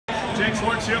Here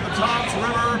at the Toms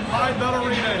River Pine Bell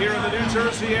Arena here in the New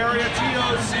Jersey area.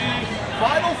 TOC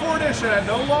Final Four edition, and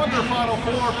no longer Final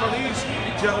Four for these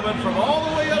gentlemen from all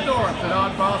the way up north. The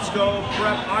Bosco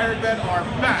Prep Ironmen are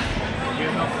back in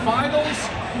the finals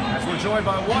as we're joined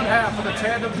by one half of the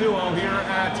tandem duo here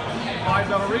at Pine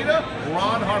Bell Arena,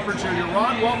 Ron Harper Jr.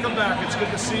 Ron, welcome back. It's good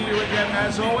to see you again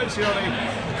as always here on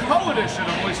a co-edition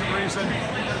of Voice of Reason,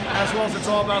 as well as It's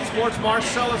All About Sports.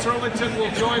 Marcellus Earlington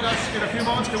will join us in a few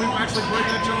moments. Can we actually bring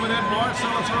that gentleman in?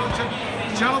 Marcellus Earlington.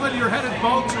 Gentlemen, you're headed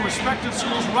both to respective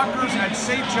schools, Rutgers and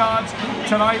St. John's,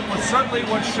 tonight, with certainly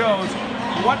what shows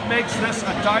what makes this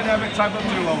a dynamic type of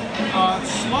duo.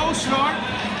 Slow start.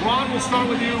 Ron, we'll start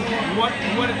with you. What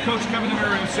did Coach Kevin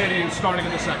DeMario say to you starting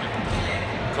in the second?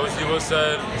 Coach Devo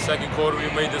said second quarter we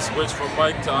made the switch from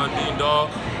Mike to Andine Dahl,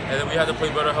 and then we had to play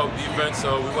better help defense,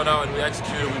 so we went out and we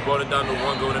executed. We brought it down to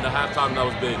one going into halftime, and that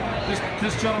was big.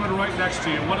 This gentleman right next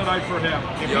to you, what a night for him.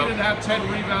 If he didn't have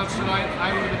 10 rebounds tonight,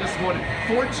 I would have been disappointed.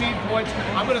 14 points,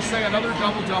 I'm going to say another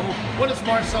double-double. What does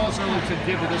Marcellus Earlington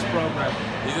give to this program?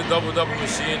 He's a double-double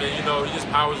machine, and he just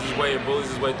powers his way and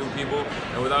bullies his way through people,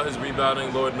 and without his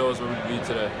rebounding, Lord knows where we'd be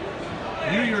today.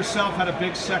 You yourself had a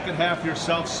big second half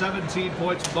yourself, 17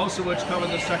 points, most of which come in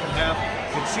the second half.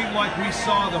 It seemed like we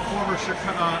saw the former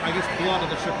blood of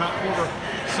the former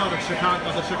son of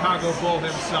the Chicago Bull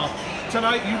himself.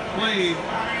 Tonight you played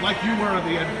like you were in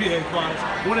the NBA Finals.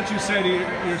 What did you say to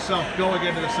yourself going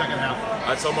into the second half?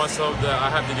 I told myself that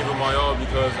I have to give it my all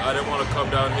because I didn't want to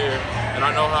come down here. And I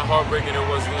know how heartbreaking it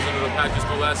was losing to the Packers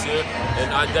school last year,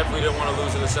 and I definitely didn't want to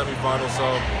lose in the semifinals, so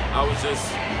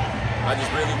I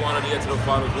just really wanted to get to the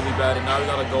finals really bad, and now we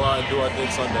got to go out and do our thing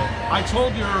Sunday. I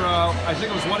told I think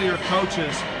it was one of your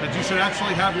coaches, that you should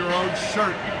actually have your own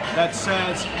shirt that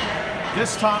says,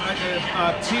 this time,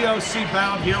 TOC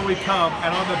bound, here we come, and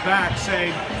on the back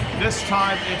saying, this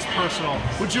time it's personal.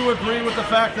 Would you agree with the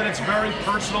fact that it's very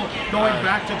personal going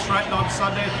back to Trenton on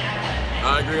Sunday?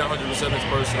 I agree 100% it's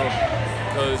personal,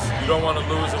 because you don't want to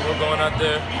lose, and we're going out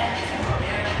there.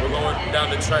 We're going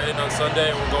down to Trenton on Sunday,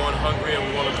 and we're going hungry, and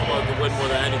we want to come out to win more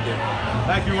than anything.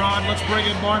 Thank you, Ron. Let's bring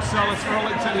in Marcellus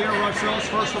Earlington here. Marcellus,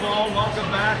 first of all, welcome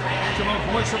back to the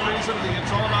Voice of Reason, the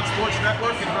It's All About Sports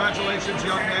Network. Congratulations,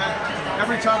 young man.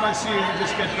 Every time I see you, you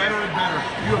just get better and better.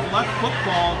 You have left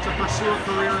football to pursue a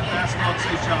career in basketball at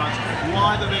St. John's.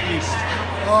 Why the Big East?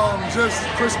 Just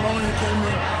Chris Mullin came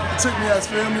in. Took me as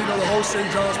family, the whole St.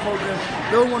 John's program.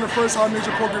 They were one of the first high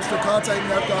major programs to contact me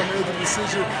after I made the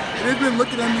decision. And they've been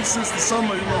looking at me since the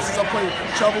summer, since I played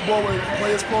travel ball with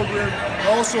Players Program, and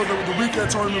also the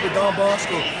weekend tournament with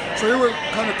Bosco. So they were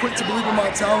kind of quick to believe in my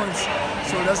talents.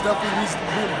 So that's definitely a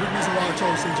big reason why I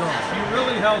chose St. John's. You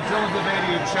really held Dylan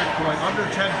Devaney in checkpoint, under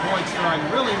 10 points tonight.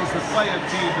 Really was the play of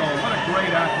team goal. What a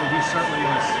great athlete he certainly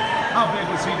is. How big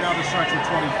was he down the stretch with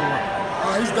 24?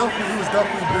 He was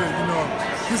definitely big,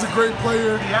 He's a great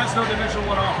player. He has no Division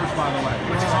I offers, by the way,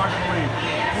 which is hard to believe.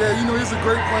 Yeah, he's a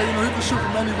great player. He can shoot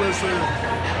from anywhere. So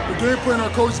the game plan our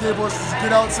coach gave us is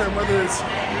get out to him, whether it's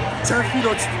 10 feet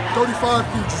or 35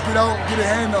 feet, just get out, get a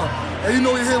hand up. And he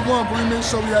hit one, but we made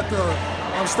sure we had to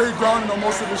stay grounded on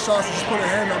most of his shots and just put a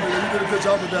hand up. He did a good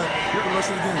job with that for the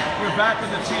rest of the game. We're back in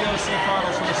the TOC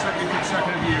Finals for the second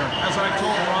consecutive year. As I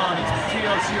told Ron, it's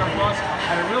TOC or bust,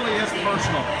 and it really is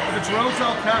personal. If it's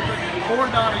Roselle Catholic or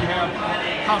Nottingham,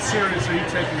 how serious are you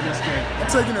taking this game? I'm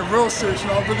taking it real serious.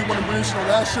 I really want to win.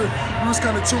 Last year, we was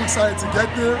kind of too excited to get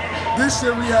there. This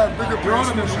year, we have bigger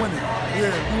plans to win it. Yeah,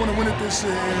 we want to win it this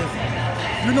year.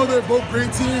 Yeah. They're both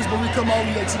great teams, but we come out,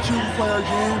 we execute, we play our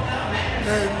game,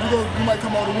 and we might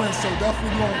come out to win. So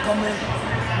definitely we want to come in,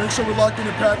 make sure we're locked in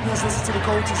practice, listen to the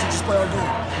coaches, and just play our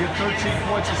game. You had 13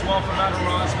 points as well from Adam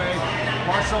Rosme.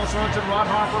 Marcellus Earlington, Ron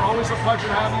Harper, always a pleasure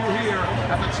to have you here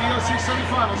at the TOC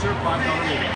semifinals here at Pine Bell Arena.